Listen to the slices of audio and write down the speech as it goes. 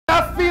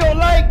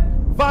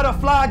Vada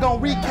Fly gonna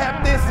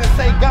recap this and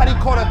say Gotti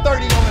caught a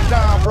 30 on the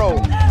John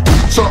Road.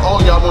 So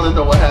all y'all wanna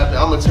know what happened,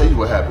 I'm gonna tell you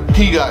what happened.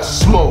 He got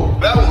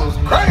smoked. That was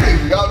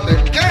crazy out the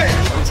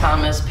game.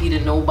 Sometimes SP to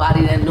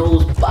nobody that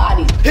knows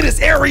body. Hit his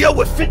area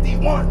with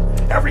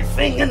 51.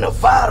 Everything in the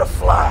Vada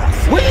Fly.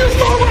 When you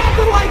start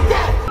rapping like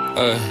that?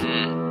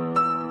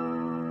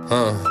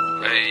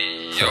 Hey,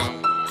 yo,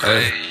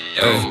 hey,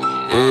 yo,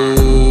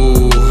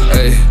 ooh,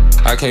 hey.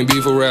 I can't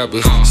be for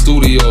rappers.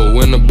 Studio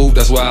in the booth,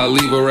 that's why I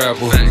leave a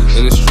rapper.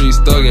 In the streets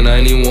thuggin', I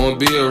ain't even wanna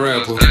be a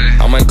rapper.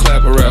 I might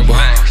clap a rapper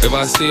if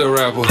I see a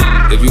rapper.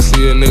 If you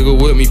see a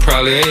nigga with me,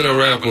 probably ain't a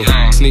rapper.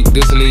 Sneak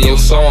dissing in your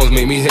songs,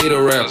 make me hate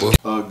a rapper.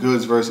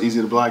 Goodz versus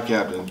Eazy the Block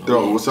Captain.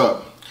 Throw, what's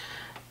up?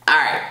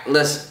 Alright,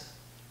 listen.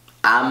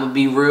 I'ma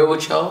be real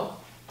with y'all,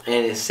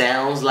 and it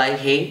sounds like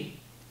hate,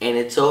 and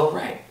it's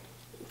alright.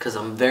 Cause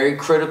I'm very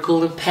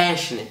critical and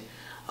passionate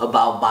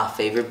about my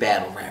favorite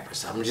battle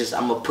rappers. I'm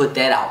gonna put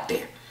that out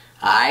there.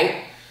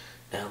 Alright?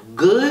 Now,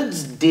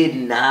 Goodz did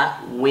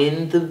not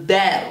win the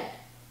battle.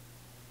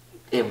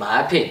 In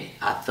my opinion.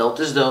 I felt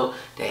as though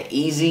that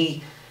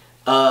Eazy,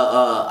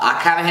 I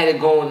kinda had it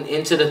going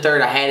into the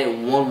third. I had it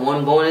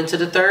 1-1 going into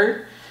the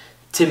third.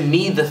 To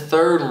me, the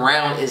third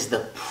round is the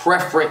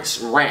preference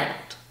round.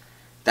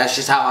 That's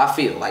just how I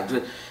feel. Like,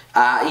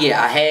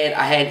 yeah, I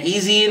had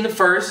Eazy in the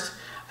first.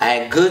 I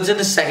had Goodz in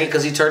the second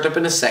because he turned up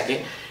in the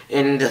second.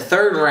 And the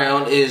third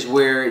round is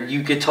where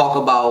you could talk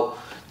about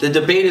the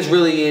debate is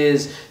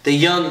the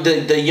young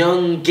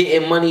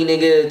getting money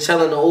nigga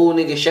telling the old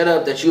nigga shut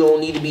up, that you don't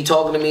need to be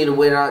talking to me the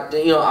way that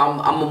I'm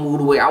gonna move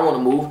the way I want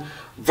to move,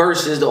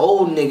 versus the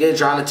old nigga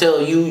trying to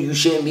tell you you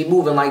shouldn't be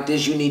moving like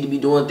this, you need to be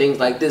doing things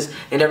like this,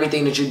 and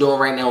everything that you're doing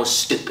right now is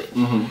stupid.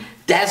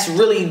 That's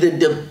really the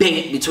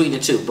debate between the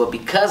two. But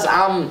because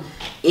I'm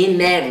in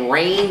that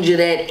range of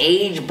that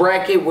age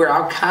bracket where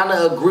I kind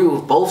of agree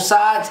with both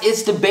sides,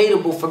 it's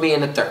debatable for me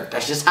in the third.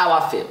 That's just how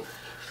I feel.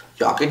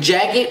 Y'all can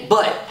jack it,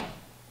 but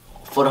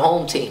for the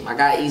home team, I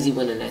got Eazy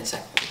winning that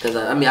second. Because,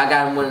 I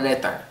got him winning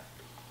that third.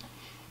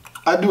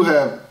 I do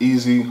have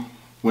Eazy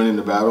winning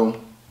the battle.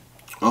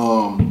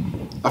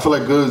 I feel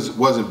like Goodz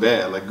wasn't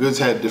bad. Like, Goodz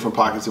had different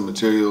pockets of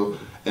material,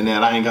 and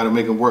then I ain't got to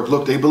make them work.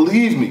 Look, they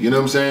believe me. You know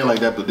what I'm saying? Like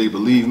that, but they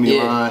believe me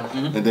line.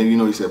 And then,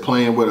 he said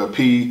playing with a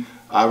P.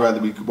 I'd rather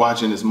be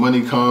watching this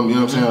money come. You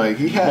know what I'm saying? Like,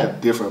 he had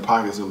different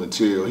pockets of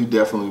material. He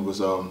definitely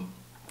was in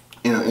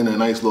a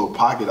nice little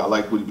pocket. I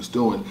liked what he was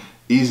doing.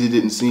 Eazy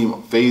didn't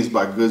seem phased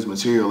by Goodz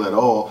material at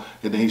all.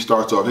 And then he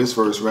starts off his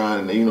first round,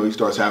 and then, he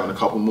starts having a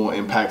couple more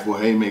impactful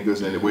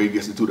haymakers, and the way he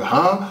gets to do the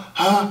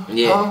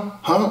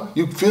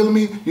you feel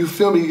me? You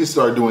feel me? He can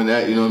start doing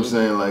that. You know what I'm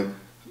saying? Like,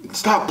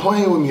 stop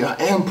playing with me. I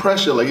am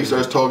pressure. Like, he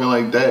starts talking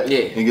like that,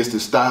 and gets to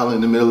style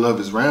in the middle of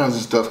his rounds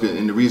and stuff.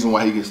 And the reason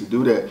why he gets to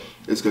do that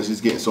is because he's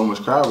getting so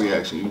much crowd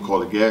reaction. You can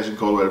call it gas, you can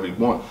call it whatever you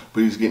want,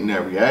 but he's getting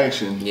that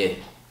reaction.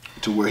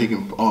 To where he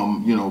can,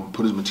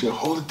 put his material,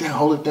 hold it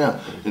down,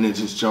 and then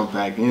just jump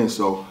back in.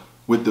 So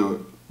with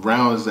the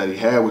rounds that he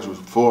had, which was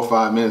 4 or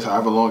 5 minutes,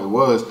 however long it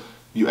was,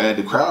 you add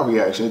the crowd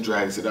reaction, it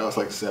drags it out. It's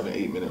like a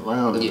 7-8 minute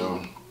round.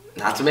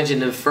 Not to mention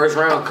the first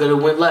round could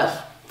have went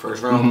left.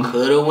 First round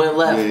could have went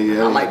left.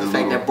 I like the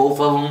fact that both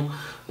of them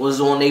was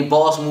on their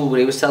boss move, where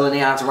they was telling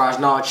their entourage,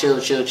 no, chill.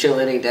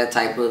 It ain't that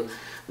type of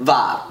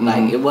vibe.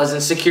 Like, it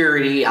wasn't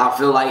security. I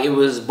feel like it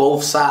was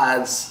both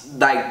sides,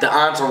 like the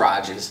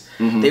entourages.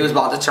 They was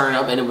about to turn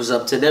up, and it was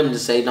up to them to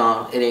say,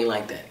 no, it ain't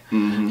like that.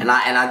 And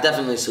I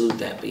definitely salute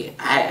that. But yeah,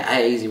 I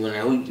had Eazy winning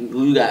that.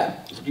 Who you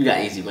got? You got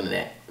Eazy winning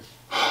that.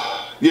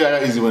 Yeah, I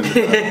got Eazy winning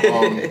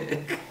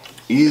that.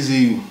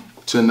 Eazy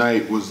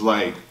tonight was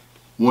like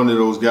one of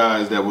those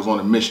guys that was on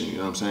a mission. You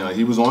know what I'm saying? Like,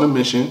 he was on a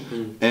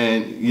mission,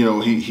 and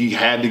he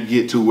had to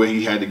get to where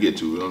he had to get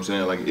to. You know what I'm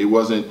saying? Like, it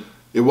wasn't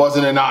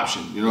an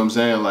option. You know what I'm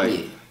saying? Like,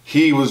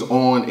 he was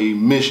on a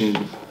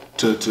mission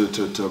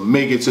to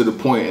make it to the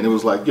point, and it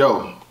was like,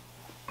 yo,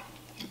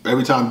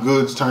 every time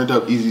Goodz turned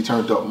up, Eazy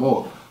turned up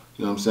more.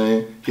 You know what I'm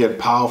saying? He had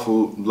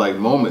powerful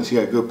moments. He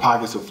had good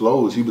pockets of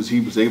flows. He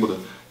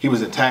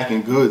was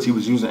attacking Goodz. He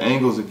was using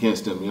angles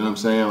against him. You know what I'm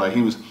saying? Like,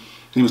 he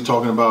was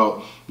talking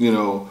about, we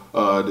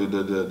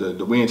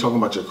ain't talking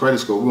about your credit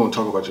score, we want to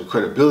talk about your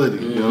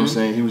credibility. You know what I'm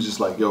saying? He was just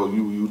like, yo,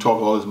 you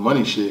talk all this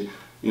money shit,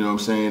 you know what I'm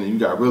saying, and you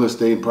got real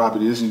estate and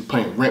property, this is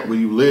paying rent where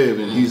you live,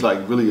 and he's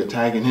like really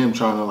attacking him,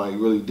 trying to like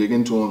really dig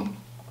into him.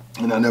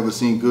 And I never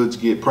seen Goodz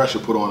get pressure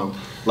put on him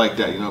like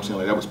that, you know what I'm saying?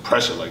 Like, that was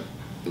pressure. Like,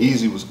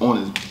 Eazy was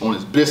on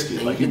his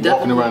biscuit. Like, he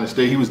walking around the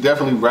stage, he was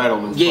definitely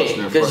rattled and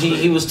frustrated. Because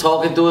he was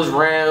talking through his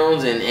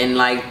rounds, and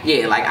like,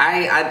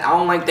 I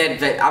don't like that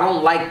vet. I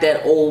don't like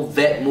that old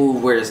vet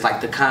move where it's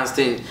like the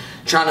constant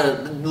trying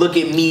to look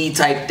at me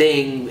type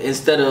thing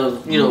instead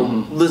of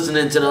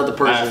listening to the other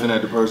person. Laughing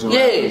at the person.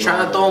 Yeah,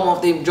 trying to throw him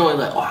off their joint,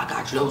 like, oh, I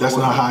got you. That's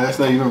not high. That's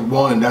not even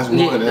one. That's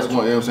one. That's one.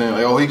 You know what I'm saying?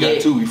 Like, oh, he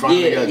got two. He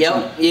finally got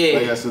two.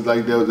 Like, that's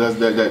like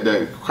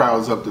that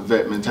crowds up the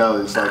vet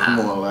mentality. It's like, come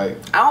on, like.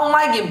 I don't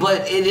like it,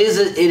 but it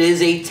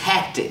is a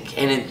tactic,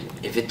 and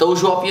if it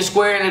throws you off your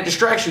square and it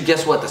distracts you,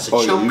 guess what? That's a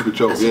choke. Yeah, you could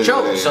choke. That's a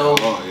choke. So.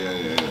 Oh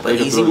yeah. But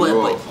Eazy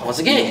what? But once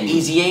again,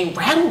 Eazy ain't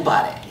rattled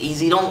by that.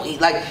 Eazy don't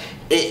like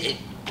it.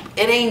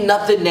 It ain't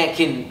nothing that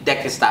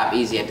can stop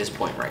Eazy at this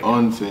point, right?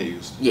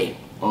 Unfazed. Yeah,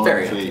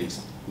 very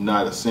unfazed.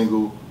 Not a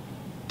single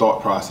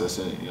thought process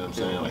in it. You know what I'm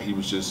saying? Like he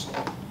was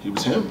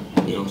him.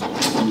 You know what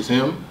I'm saying? He was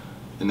him,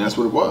 and that's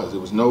what it was. It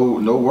was no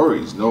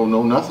worries, no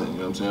nothing. You know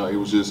what I'm saying? Like, it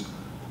was just,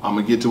 I'm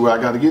gonna get to where I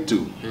got to get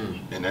to,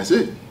 and that's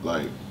it.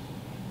 Like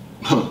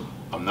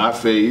I'm not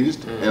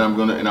phased, and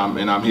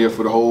I'm here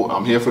for the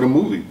I'm here for the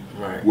movie.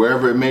 Right.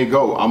 Wherever it may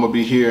go, I'm gonna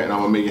be here and I'm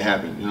gonna make it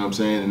happen. You know what I'm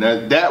saying?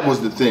 And that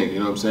was the thing. You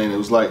know what I'm saying? It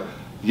was like,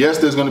 yes,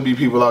 there's gonna be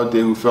people out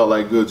there who felt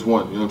like Goodz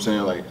won. You know what I'm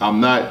saying? Like, I'm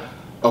not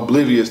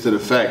oblivious to the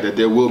fact that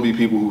there will be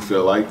people who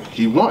feel like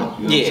he won. You know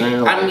what I'm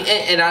saying? Like,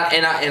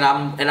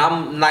 I mean,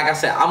 I'm like I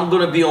said, I'm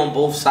gonna be on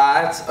both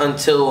sides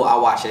until I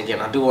watch it again.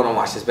 I do want to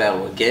watch this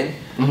battle again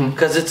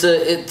because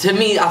to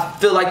me, I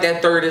feel like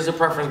that third is a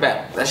preference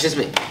battle. That's just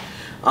me.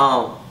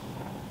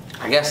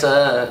 I guess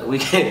we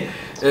can.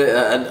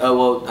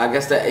 Well, I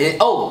guess that.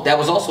 That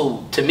was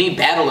also to me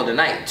battle of the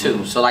night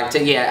too. So like,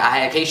 yeah, I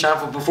had K-Shine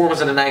for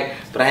performance of the night,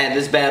 but I had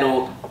this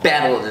battle of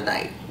the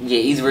night. Yeah,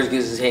 Eazy versus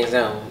gets his hands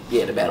down.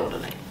 Yeah, the battle of the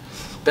night.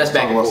 Best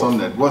back and forth. Something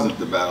that wasn't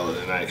the battle of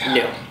the night.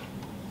 Yeah.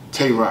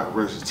 Tay Roc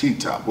versus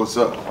T-Top. What's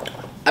up?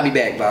 I'll be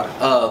back,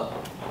 Vada.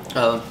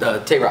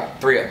 Tay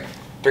Roc,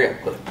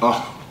 3-up.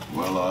 Oh,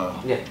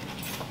 well, yeah.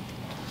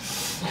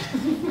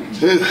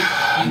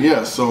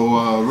 Yeah,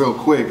 so real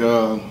quick,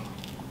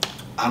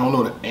 I don't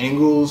know the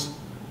angles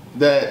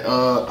that,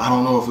 I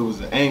don't know if it was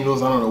the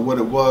angles, I don't know what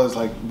it was.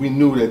 Like, we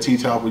knew that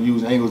T-Top would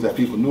use angles that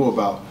people knew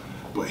about,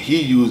 but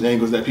he used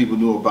angles that people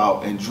knew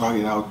about and drug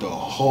it out the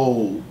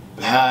whole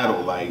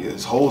battle. Like,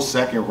 his whole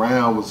second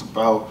round was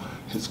about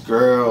his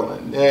girl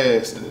and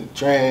this and the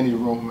tranny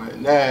room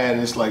and that.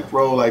 And it's like,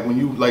 bro, like when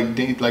you, like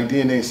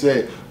DNA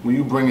said, when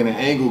you bringing an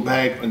angle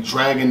back and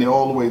dragging it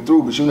all the way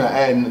through, but you're not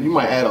adding, you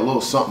might add a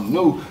little something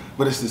new,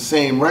 but it's the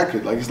same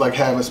record. Like, it's like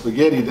having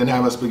spaghetti then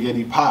having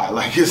spaghetti pie.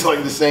 Like, it's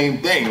like the same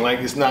thing. Like,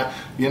 it's not,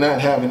 you're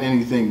not having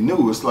anything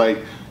new. It's like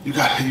you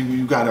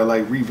gotta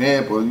like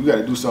revamp, or you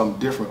gotta do something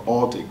different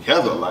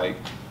altogether. Like,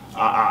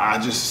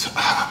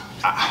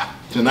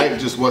 tonight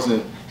just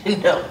wasn't.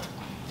 No.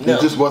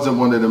 It just wasn't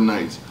one of them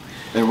nights.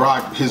 And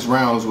Roc, his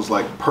rounds was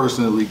like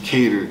personally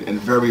catered and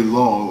very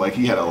long. Like,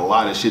 he had a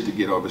lot of shit to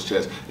get off his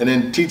chest. And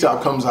then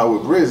T-Top comes out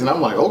with Grizz, and I'm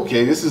like,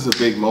 okay, this is a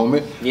big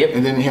moment. Yep.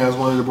 And then he has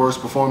one of the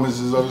worst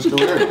performances of his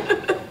career.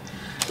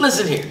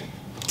 Listen here,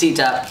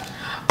 T-Top.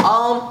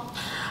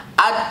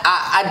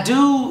 I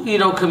do,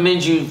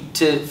 commend you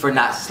for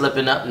not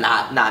slipping up,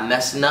 not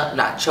messing up,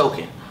 not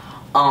choking.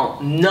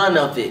 None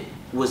of it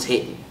was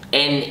hitting.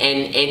 And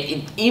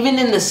even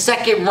in the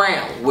second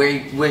round where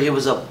it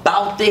was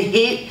about to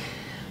hit,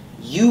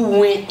 you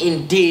went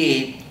and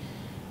did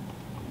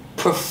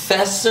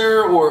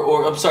professor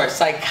or I'm sorry,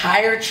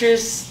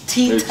 psychiatrist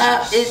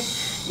T-Top.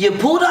 You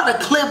pulled out a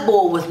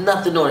clipboard with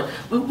nothing on it.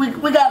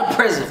 We got a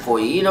present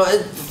for you.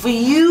 For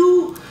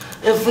you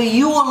and for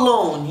you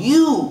alone,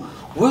 you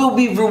will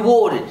be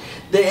rewarded.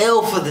 The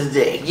L for the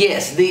day.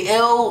 Yes, the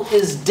L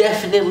is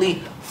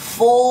definitely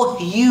for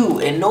you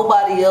and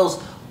nobody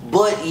else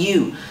but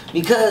you.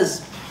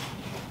 Because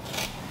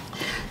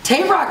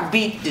Tay Roc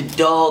beat the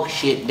dog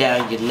shit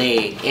down your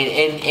leg,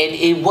 and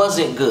it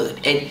wasn't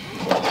good. And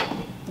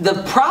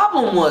the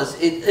problem was,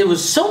 it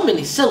was so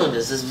many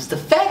cylinders. It was the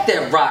fact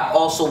that Roc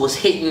also was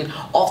hitting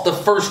off the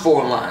first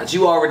 4 lines.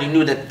 You already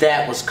knew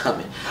that was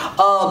coming.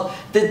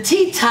 The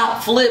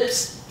T-Top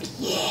flips,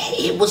 yeah,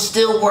 it was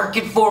still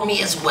working for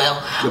me as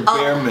well. The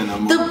bare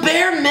minimum. The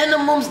bare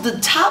minimums, the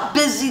top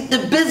busy, the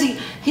busy.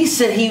 He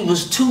said he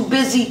was too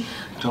busy.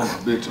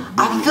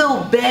 I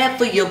feel bad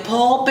for your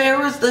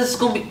pallbearers. This is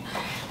gonna be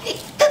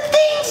the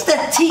things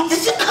that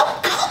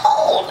come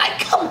on, like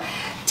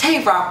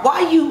Tay Roc,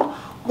 why you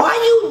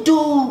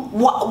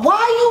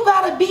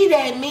gotta be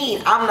that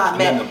mean? I'm not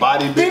mad. The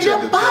body bitch.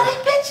 The body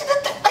bitch.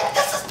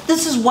 Like,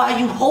 this is why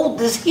you hold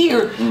this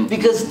here,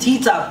 because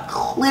T-Top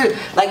clear.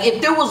 Like,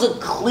 if there was a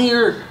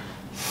clear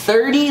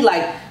 30,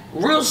 like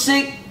real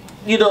sick,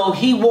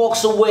 he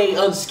walks away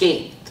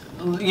unscathed.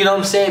 You know what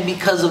I'm saying?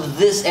 Because of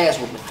this ass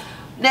woman.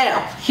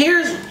 Now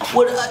here's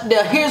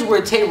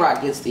where Tay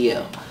Roc gets the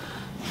L.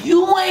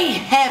 You ain't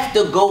have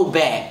to go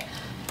back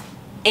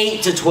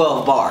 8 to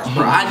 12 bars,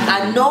 bro.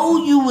 I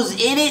know you was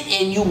in it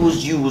and you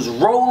was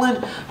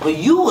rolling, but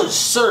you and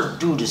Surf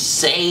do the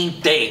same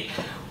thing.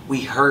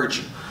 We heard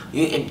you.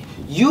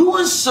 You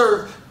and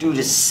Surf do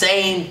the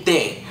same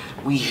thing.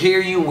 We hear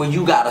you when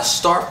you gotta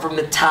start from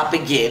the top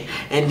again,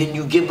 and then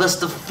you give us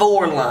the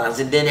 4 lines,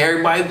 and then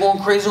everybody going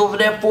crazy over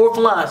that 4th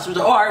line. So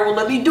all right, well,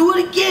 let me do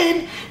it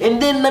again,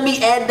 and then let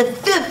me add the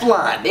 5th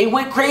line. They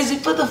went crazy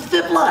for the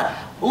 5th line.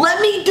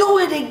 Let me do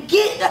it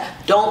again.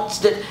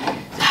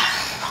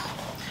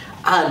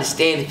 I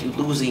understand if you're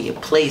losing your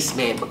place,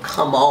 man, but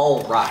come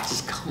on, Roc,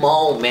 just come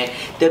on, man.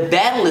 The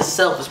battle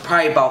itself is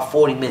probably about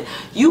 40 minutes.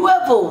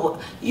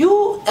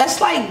 That's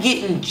like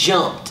getting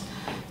jumped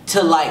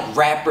to like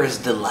Rapper's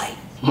Delight.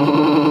 Do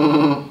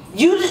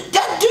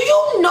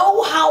you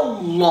know how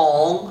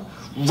long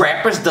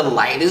Rapper's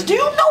Delight is. Do you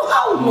know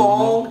how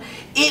long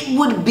it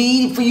would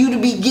be for you to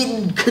be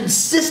getting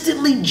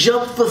consistently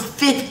jumped for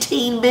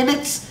 15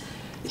 minutes?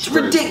 It's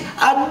ridiculous.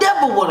 I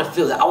never want to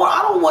feel that.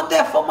 I don't want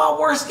that for my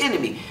worst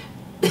enemy.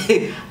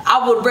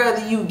 I would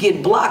rather you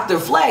get blocked or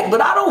flagged,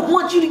 but I don't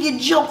want you to get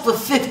jumped for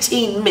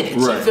 15 minutes.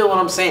 Right. You feel what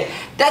I'm saying?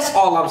 That's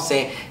all I'm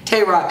saying.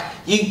 Tay Roc,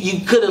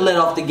 you could have let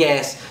off the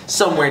gas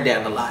somewhere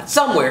down the line.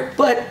 Somewhere.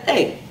 But,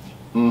 hey,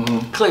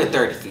 clear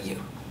 30 for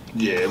you.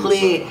 Yeah.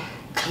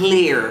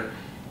 Clearer.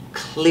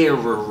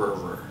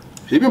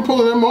 He been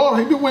pulling them off.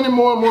 He been winning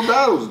more and more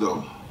battles,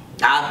 though.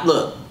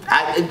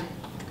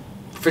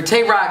 For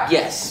Tay Roc,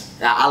 yes.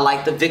 I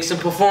like the Vixen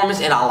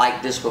performance and I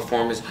like this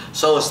performance.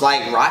 So it's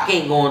like Roc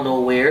ain't going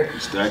nowhere.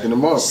 Stacking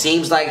them up.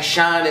 Seems like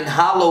Shine and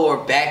Hollow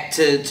are back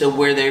to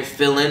where they're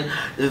feeling.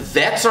 The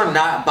vets are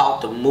not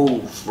about to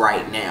move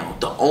right now.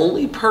 The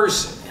only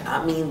person, and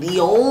I mean the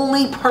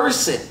only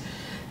person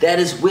that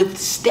is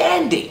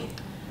withstanding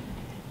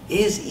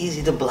is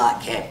Eazy the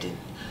Block Captain.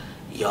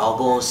 Y'all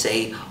gonna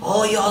say,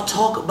 all y'all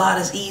talk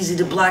about is Eazy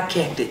the Block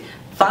Captain.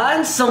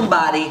 Find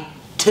somebody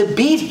to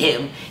beat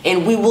him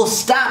and we will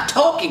stop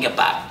talking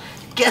about it.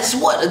 Guess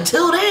what?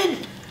 Until then.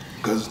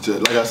 Because,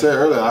 like I said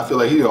earlier, I feel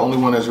like he's the only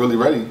one that's really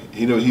ready.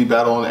 He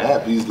battle on the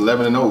app. He's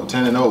 11-0,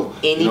 10-0.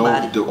 Anybody. You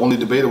know, the only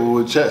debatable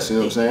with chess. You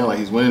know what I'm saying? Like,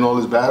 he's winning all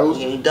his battles.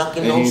 He ain't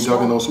ducking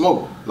no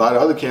smoke. A lot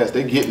of other cats,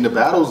 they get in the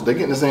battles. They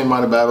get in the same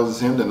amount of battles as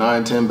him, the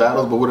 9-10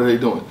 battles. But what are they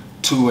doing?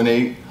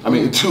 2-8. I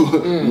mean,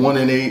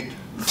 1-8.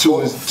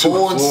 4 and 6.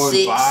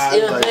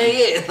 Like, what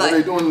are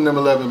they doing in them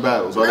 11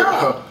 battles?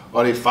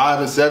 Are they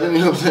 5 and 7? You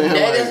know what I'm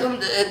saying?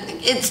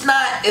 It's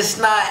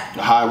not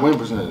a high win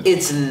percentage.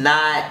 It's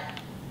not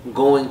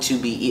going to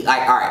be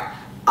like, all right.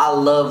 I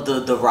love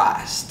the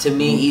rise. To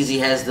me, Eazy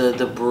has the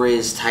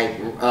Briz type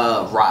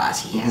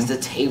rise. He has the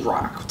Tay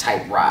Roc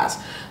type rise.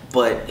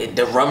 But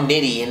the Rum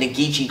Nitty and the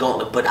Geechee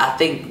Gauntlet. But I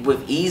think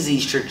with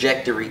Eazy's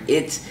trajectory,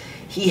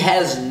 he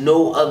has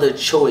no other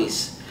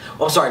choice.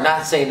 I'm sorry,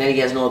 not saying that he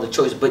has no other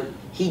choice, but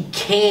he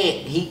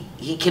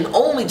can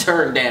only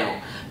turn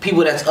down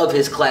people that's of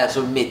his class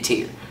or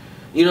mid-tier.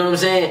 You know what I'm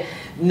saying?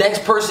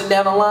 Next person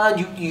down the line,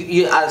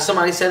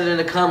 somebody said it in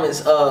the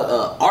comments,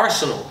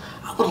 Arsenal.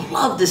 I would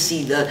love to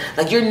see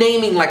like you're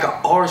naming like an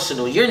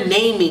Arsenal. You're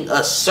naming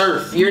a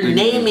Surf.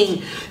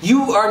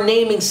 You are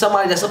naming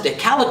somebody that's up there.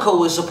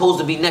 Calico is supposed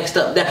to be next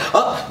up.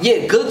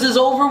 Yeah, Goodz is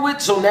over with,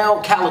 so now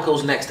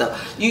Calico's next up.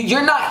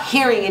 You're not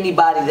hearing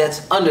anybody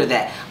that's under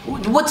that.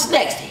 What's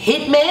next?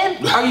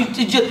 Hitman? Are you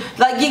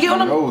like you get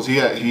what I'm? Knows he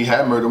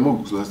had Murder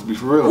Mook, so let's be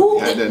for real.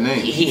 He had that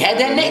name. He had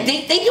that name.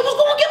 They was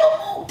going to give him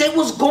Mook. They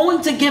was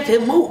going to give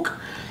him Mook.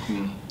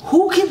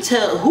 Who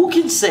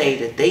can say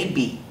that they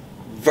beat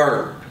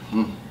Verb?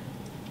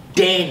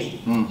 Danny,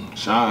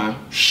 Shine,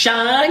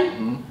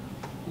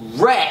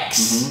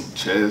 Rex,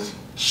 Chess.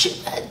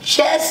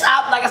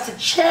 Like I said,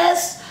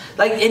 Chess.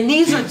 Like, and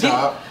these are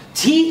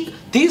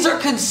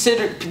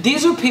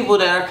people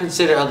that are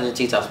considered, other than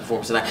T-Top's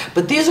performance tonight,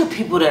 but these are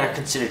people that are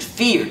considered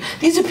feared.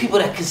 These are people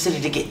that are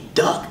considered to get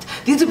ducked.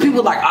 These are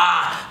people like,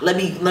 let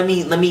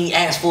me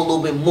ask for a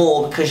little bit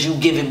more because you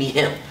giving me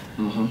him.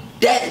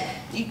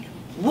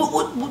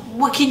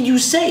 What can you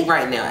say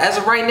right now? As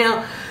of right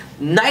now,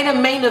 night of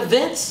main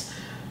events.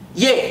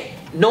 Yeah,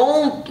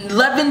 no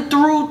 11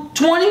 through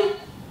 20.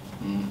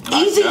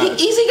 Eazy got it.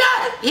 He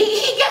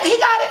got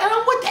it, and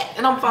I'm with that,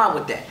 and I'm fine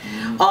with that.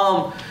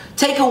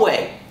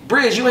 Takeaway,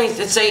 Briz, you ain't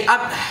say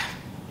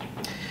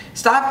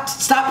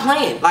stop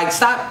playing. Like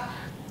stop.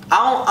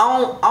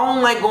 I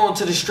don't like going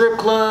to the strip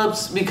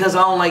clubs because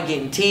I don't like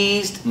getting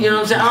teased. You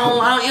know what I'm saying? You know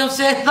what I'm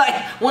saying?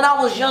 Like when I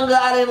was younger,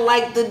 I didn't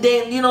like the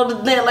dance. You know, the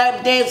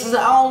lap dances.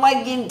 I don't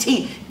like getting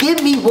teased.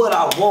 Give me what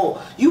I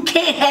want. You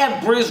can't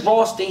have Briz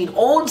Rothstein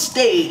on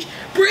stage.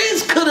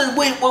 Briz could have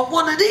went with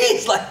one of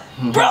these. Like,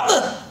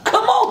 brother,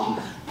 come on.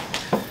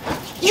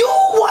 You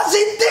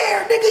wasn't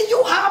there, nigga.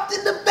 You hopped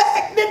in the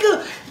back,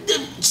 nigga.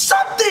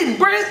 Something,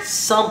 Briz.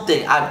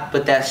 Something.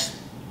 But that's.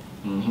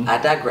 I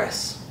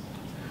digress.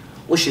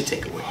 What's your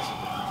takeaway?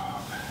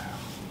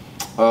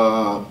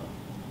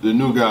 The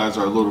new guys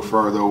are a little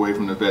further away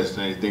from the vets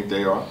than they think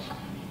they are.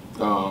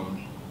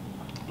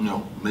 You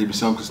know, maybe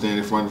some could stand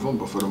in front of them,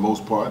 but for the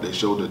most part, they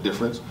showed the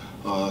difference.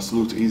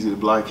 Salute to Eazy the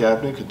Black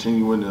Captain,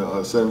 continuing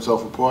to set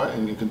himself apart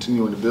and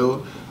continuing to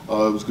build.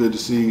 It was good to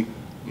see,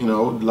 you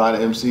know, a lot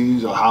of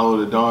MCs, Hollow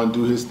the Dawn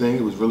do his thing.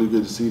 It was really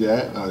good to see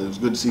that. It was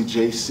good to see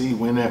JC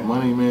win that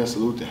money, man.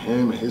 Salute to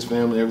him and his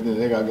family, everything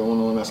they got going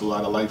on. That's a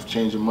lot of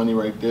life-changing money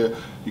right there.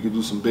 You could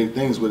do some big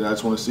things with it. I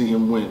just want to see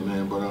him win,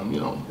 man. But, you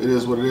know, it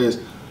is what it is.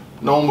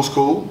 No one was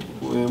cool.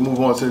 We'll move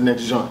on to the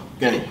next joint.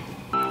 Gang.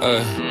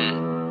 Hey,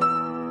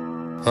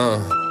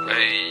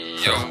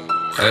 yo,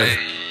 hey,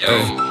 yo,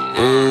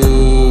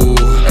 ooh,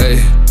 hey.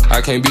 I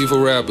can't be for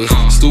rappers.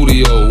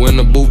 Studio in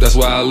the booth, that's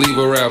why I leave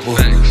a rapper.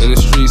 In the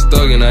streets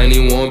thuggin', I ain't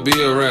even wanna be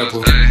a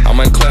rapper. I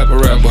might clap a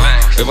rapper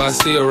if I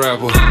see a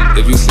rapper.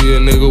 If you see a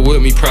nigga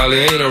with me, probably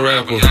ain't a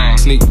rapper.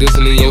 Sneak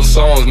dissing in your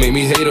songs, make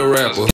me hate a rapper.